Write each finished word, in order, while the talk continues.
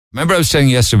Remember I was saying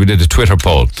yesterday we did a Twitter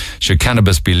poll. Should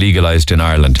cannabis be legalised in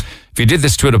Ireland? If you did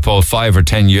this Twitter poll 5 or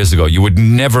 10 years ago, you would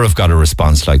never have got a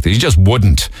response like this. You just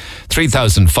wouldn't.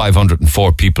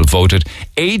 3,504 people voted.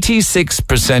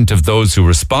 86% of those who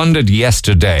responded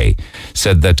yesterday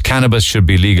said that cannabis should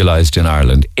be legalised in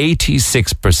Ireland.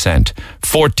 86%.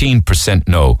 14%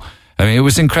 no. I mean, it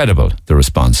was incredible, the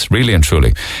response, really and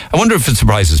truly. I wonder if it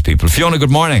surprises people. Fiona,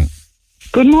 good morning.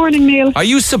 Good morning, Neil. Are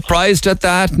you surprised at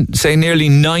that? Say nearly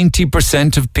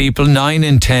 90% of people, 9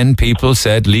 in 10 people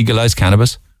said legalise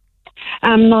cannabis?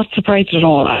 I'm not surprised at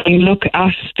all. I mean, look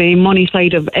at the money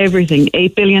side of everything.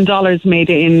 $8 billion made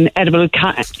in edible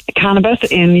cannabis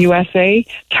in USA,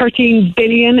 $13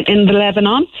 billion in the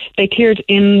Lebanon. They cleared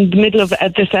in the middle of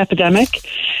this epidemic.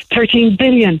 $13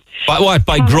 billion. By what?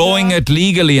 By growing it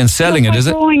legally and selling it, is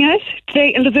it? Growing it.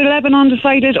 The Lebanon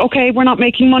decided, okay, we're not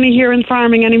making money here in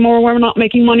farming anymore. We're not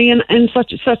making money in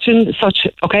such and such.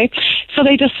 Okay, so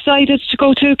they decided to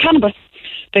go to cannabis.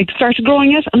 They started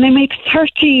growing it, and they made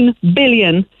 $13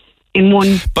 billion in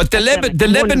one. But the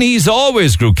Lebanese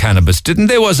always grew cannabis, didn't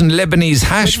they? Wasn't Lebanese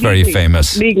hash very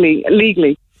famous?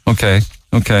 Legally. Okay.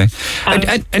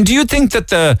 And do you think that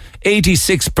the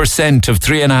 86% of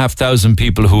 3,500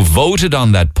 people who voted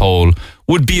on that poll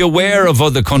would be aware of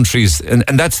other countries, and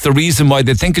that's the reason why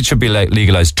they think it should be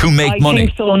legalised, to make money? I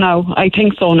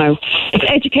think so now. It's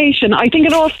education. I think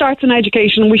it all starts in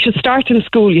education. We should start in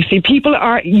school. You see,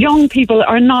 young people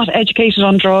are not educated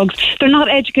on drugs. They're not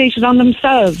educated on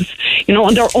themselves,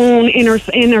 on their own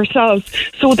inner selves.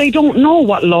 So they don't know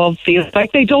what love feels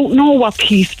like. They don't know what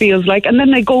peace feels like. And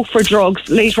then they go for drugs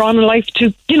later on in life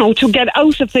to get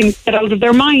out of things, get out of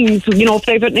their minds, if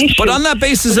they have an issue. But on that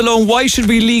basis alone, why should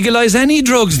we legalise any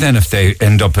drugs then if they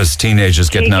end up as teenagers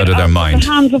getting out of their mind?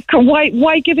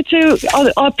 Why give it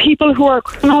to people who are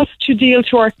criminals to deal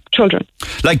to our children?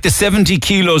 Like the 70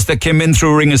 kilos that came in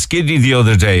through Ringaskiddy the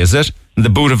other day, is it? In the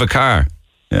boot of a car.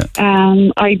 Yeah.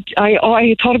 I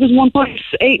thought it was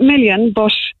 1.8 million,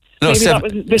 but maybe that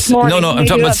was this morning. No, I'm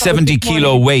talking about 70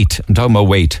 kilo weight. I'm talking about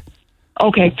weight.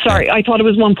 Okay, sorry, yeah. I thought it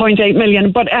was 1.8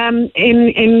 million, but in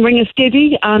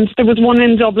Ringaskiddy, and there was one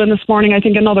in Dublin this morning, I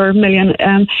think another million.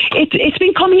 It's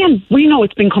been coming in. We know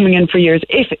it's been coming in for years.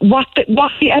 What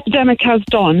the epidemic has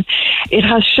done, it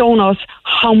has shown us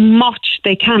how much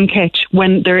they can catch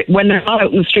when they're not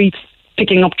out in the streets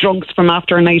picking up drunks from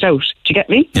after a night out. Do you get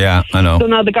me? Yeah, I know. So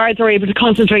now the guards are able to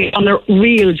concentrate on their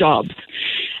real jobs.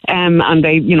 And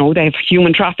they have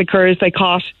human traffickers. They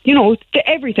caught,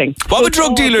 everything. What would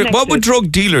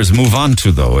drug dealers move on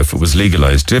to though if it was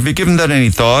legalised? Have you given that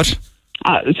any thought?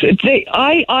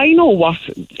 I know what.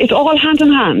 It's all hand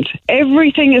in hand.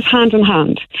 Everything is hand in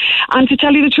hand. And to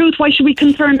tell you the truth, why should we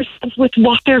concern ourselves with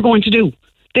what they're going to do?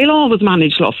 They'll always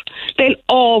manage, love. They'll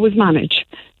always manage.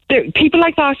 People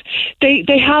like that,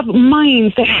 they have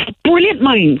minds. They have brilliant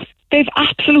minds. They've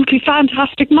absolutely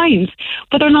fantastic minds,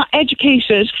 but they're not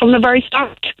educated from the very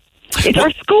start. It's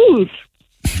our schools.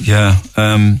 Yeah.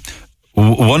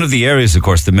 One of the areas, of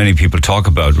course, that many people talk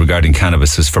about regarding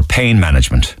cannabis is for pain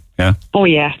management. Yeah. Oh,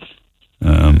 yes.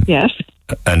 Yes.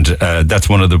 And that's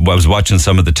one of I was watching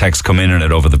some of the texts come in on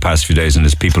it over the past few days, and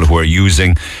there's people who are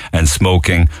using and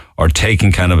smoking or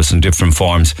taking cannabis in different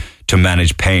forms to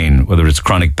manage pain, whether it's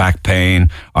chronic back pain,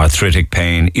 arthritic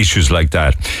pain, issues like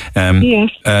that. Yes.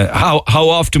 How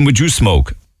often would you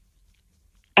smoke?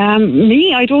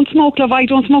 Me, I don't smoke, love. I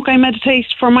don't smoke. I meditate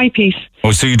for my peace.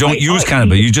 Oh, so you don't use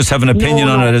cannabis? You just have an opinion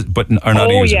on it, but are not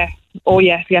using it? Oh,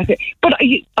 yes. But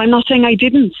I'm not saying I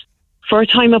didn't. For a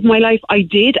time of my life, I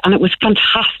did, and it was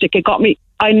fantastic. It got me.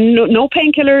 No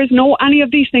painkillers, no any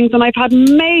of these things, and I've had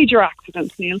major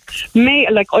accidents, Neil.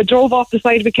 I drove off the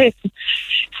side of a cliff.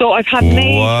 So I've had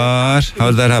major. What?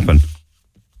 How did that happen?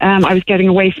 I was getting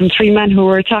away from 3 men who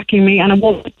were attacking me, and a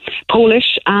woman,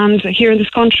 Polish, and here in this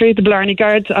country, the Blarney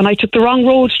Guards, and I took the wrong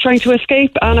road trying to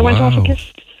escape, and I went off a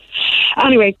cliff.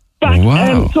 Anyway, back.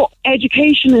 So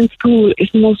education in school is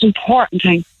the most important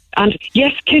thing. And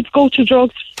yes, kids go to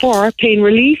drugs for pain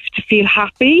relief, to feel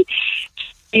happy,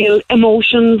 to feel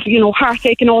emotions,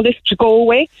 heartache and all this to go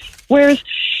away. Whereas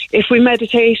if we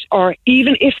meditate, or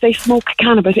even if they smoke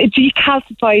cannabis, it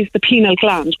decalcifies the pineal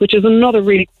gland, which is another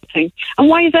really good thing. And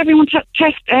why is everyone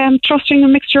trusting a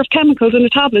mixture of chemicals in a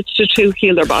tablet to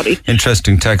heal their body?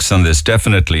 Interesting text on this.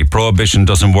 Definitely. Prohibition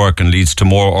doesn't work and leads to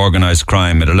more organised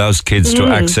crime. It allows kids to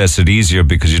access it easier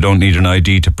because you don't need an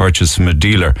ID to purchase from a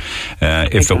dealer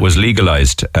if it was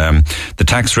legalised. The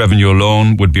tax revenue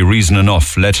alone would be reason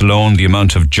enough, let alone the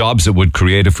amount of jobs it would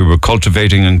create if we were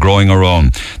cultivating and growing our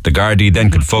own. The Gardaí then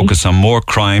could focus on more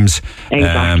crimes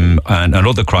and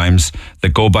other crimes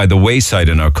that go by the wayside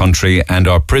in our country, and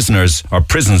our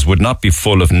prisons would not be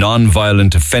full of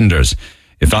non-violent offenders.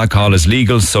 If alcohol is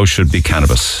legal, so should be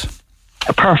cannabis.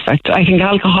 Perfect. I think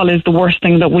alcohol is the worst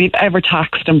thing that we've ever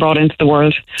taxed and brought into the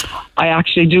world. I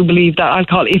actually do believe that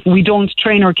alcohol, if we don't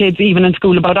train our kids even in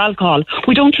school about alcohol,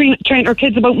 we don't train our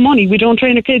kids about money, we don't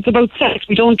train our kids about sex,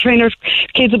 we don't train our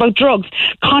kids about drugs,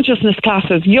 consciousness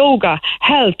classes, yoga,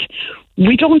 health.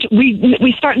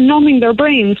 We start numbing their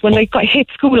brains when they hit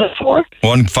school at 4.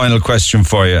 One final question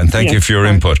for you, and thank you for your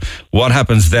input. What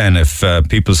happens then if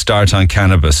people start on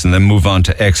cannabis and then move on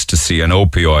to ecstasy and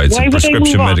opioids and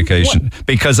prescription medication?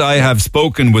 Because I have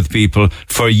spoken with people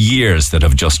for years that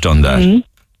have just done that. Mm-hmm.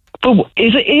 But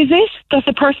is it that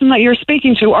the person that you're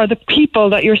speaking to or the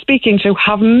people that you're speaking to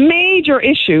have major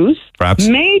issues,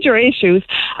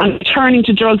 and turning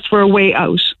to drugs for a way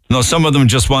out? No, some of them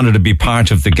just wanted to be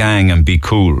part of the gang and be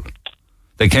cool.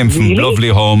 They came from lovely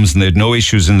homes and they had no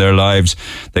issues in their lives.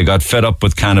 They got fed up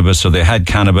with cannabis, or they had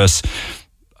cannabis.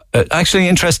 Actually,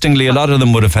 interestingly, a lot of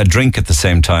them would have had drink at the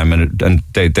same time, and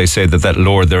they say that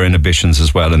lowered their inhibitions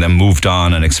as well, and then moved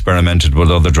on and experimented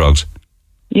with other drugs.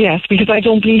 Yes, because I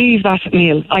don't believe that,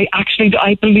 Neil.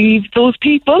 I believe those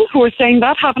people who are saying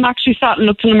that haven't actually sat and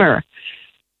looked in the mirror.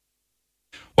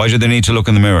 Why do they need to look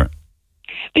in the mirror?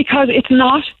 Because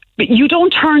you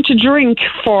don't turn to drink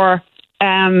for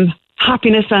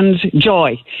happiness and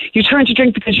joy. You turn to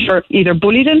drink because you're either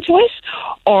bullied into it,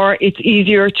 or it's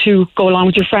easier to go along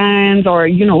with your friends, or,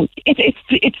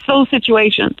 it's those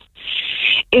situations.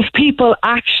 If people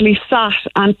actually sat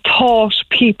and taught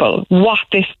people what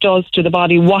this does to the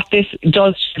body, what this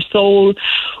does to your soul,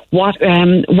 what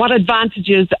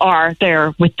advantages are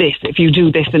there with this if you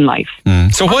do this in life.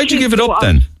 So why did you give it up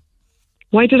then?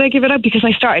 Why did I give it up? Because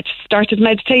I started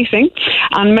meditating.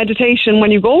 And meditation,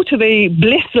 when you go to the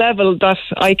bliss level that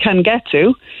I can get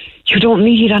to, you don't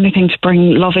need anything to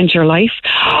bring love into your life.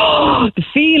 The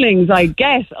feelings I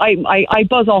get, I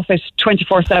buzz off it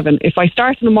 24/7. If I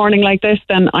start in the morning like this,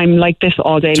 then I'm like this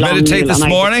all day long. Did you meditate this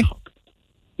morning?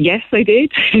 Yes, I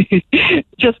did.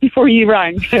 Just before you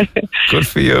rang. Good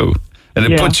for you. And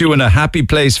it puts you in a happy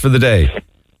place for the day.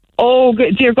 Oh,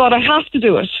 dear God, I have to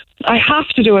do it. I have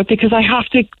to do it because I have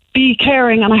to be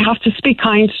caring and I have to speak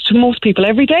kind to most people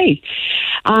every day.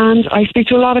 And I speak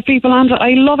to a lot of people and I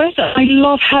love it. I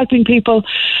love helping people.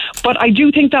 But I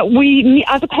do think that we,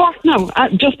 as a Cork now,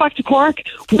 just back to Cork,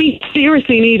 we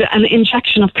seriously need an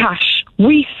injection of cash.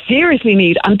 We seriously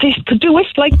need, and this could do it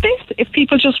like this, if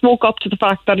people just woke up to the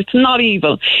fact that it's not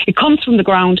evil. It comes from the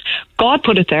ground. God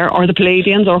put it there, or the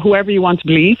Palladians, or whoever you want to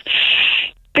believe.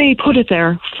 They put it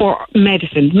there for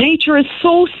medicine. Nature is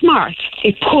so smart.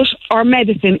 It put our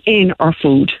medicine in our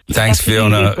food. Thanks,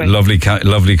 Fiona. Lovely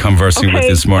conversing with you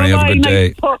this morning. Have a good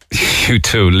day. You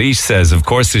too. Leash says, of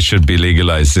course it should be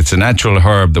legalised. It's a natural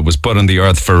herb that was put on the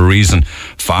earth for a reason.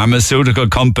 Pharmaceutical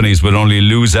companies would only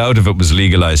lose out if it was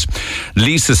legalised.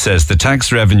 Lisa says, the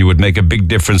tax revenue would make a big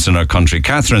difference in our country.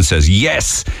 Catherine says,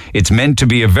 yes, it's meant to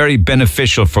be a very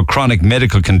beneficial for chronic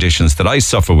medical conditions that I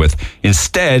suffer with.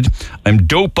 Instead, I'm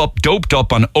doped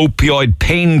up on opioid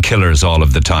painkillers all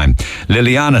of the time.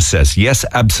 Liliana says, yes,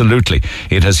 absolutely.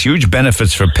 It has huge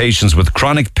benefits for patients with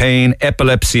chronic pain,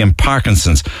 epilepsy and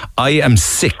Parkinson's. I am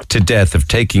sick to death of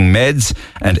taking meds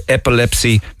and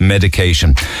epilepsy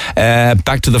medication.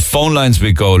 Back to the phone lines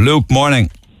we go. Luke,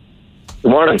 morning. Good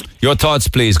morning. Your thoughts,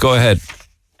 please. Go ahead.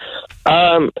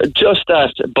 Just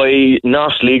that by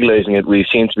not legalising it, we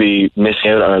seem to be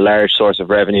missing out on a large source of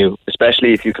revenue,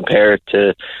 especially if you compare it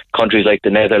to countries like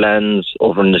the Netherlands,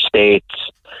 over in the States,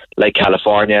 like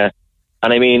California.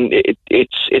 And I mean,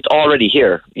 it's already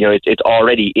here. You know, it's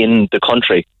already in the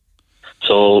country.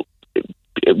 So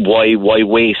why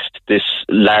waste this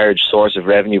large source of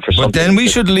revenue for something? But then we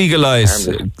should legalise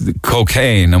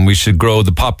cocaine, and we should grow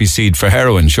the poppy seed for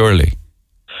heroin, surely,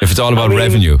 if it's all about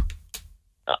revenue.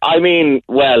 I mean,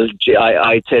 well,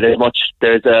 I'd say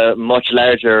there's a much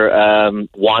larger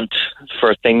want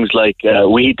for things like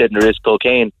weed than there is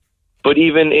cocaine. But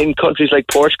even in countries like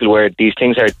Portugal, where these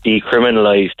things are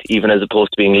decriminalised, even as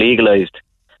opposed to being legalised,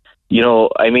 you know,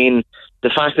 I mean, the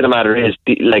fact of the matter is,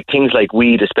 like things like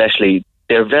weed especially,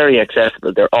 they're very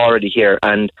accessible. They're already here,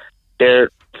 and they're,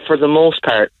 for the most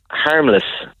part, harmless,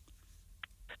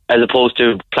 as opposed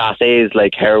to Class A's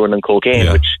like heroin and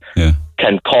cocaine, which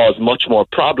can cause much more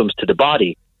problems to the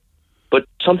body. But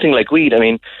something like weed, I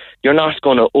mean, you're not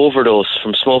going to overdose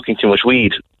from smoking too much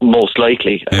weed, most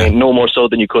likely. I mean, no more so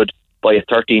than you could buy a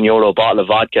 €13 bottle of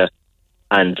vodka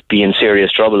and be in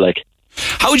serious trouble. Like,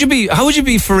 how would you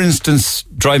be, for instance,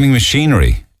 driving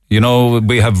machinery? You know,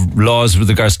 we have laws with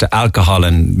regards to alcohol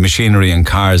and machinery and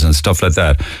cars and stuff like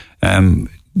that.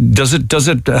 Does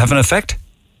it have an effect?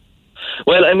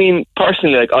 Well, I mean,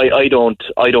 personally, like I don't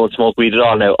smoke weed at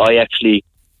all now. I actually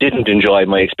didn't enjoy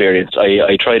my experience.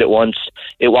 I tried it once.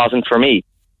 It wasn't for me.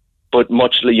 But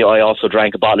I also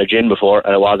drank a bottle of gin before,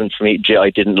 and it wasn't for me. I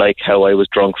didn't like how I was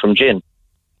drunk from gin.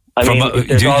 You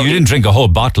didn't drink a whole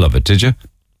bottle of it, did you?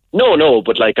 No,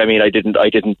 but like, I mean, I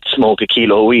didn't smoke a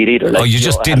kilo of weed either. Like, you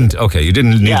just didn't. Okay, you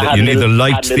didn't. You neither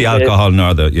liked the alcohol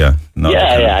nor the. Yeah.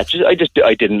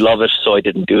 I didn't love it, so I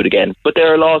didn't do it again. But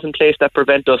there are laws in place that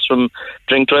prevent us from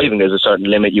drink driving. There's a certain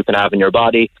limit you can have in your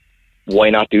body. Why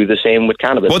not do the same with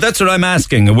cannabis? Well, that's what I'm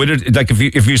asking. Would it, like,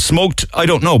 if you smoked, I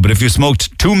don't know, but if you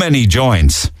smoked too many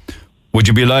joints, would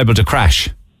you be liable to crash?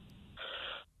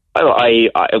 I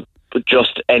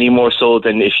just any more so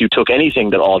than if you took anything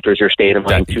that alters your state of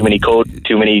mind. Too many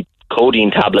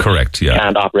codeine tablets. Correct. Yeah.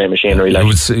 Can't operate machinery.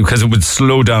 Because it would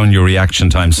slow down your reaction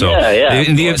time. So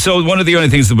so one of the only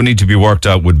things that would need to be worked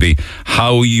out would be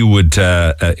how you would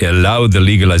allow the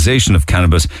legalization of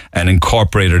cannabis and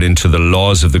incorporate it into the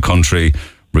laws of the country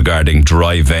regarding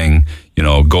driving,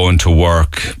 going to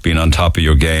work, being on top of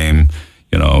your game.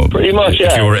 Pretty much.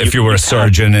 If you were a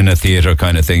surgeon in a theatre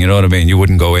kind of thing, you know what I mean. You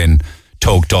wouldn't go in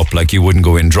toked up like you wouldn't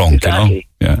go in drunk. Exactly.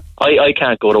 Yeah. I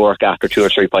can't go to work after 2 or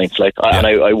 3 pints, and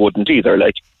I wouldn't either,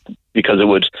 because it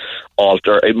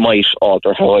might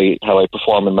alter how I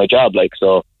perform in my job,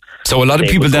 So a lot of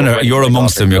people then you're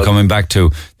amongst them. You're coming back to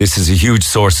this is a huge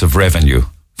source of revenue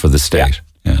for the state.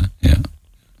 Yeah.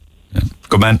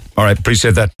 Good man. All right,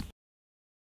 appreciate that.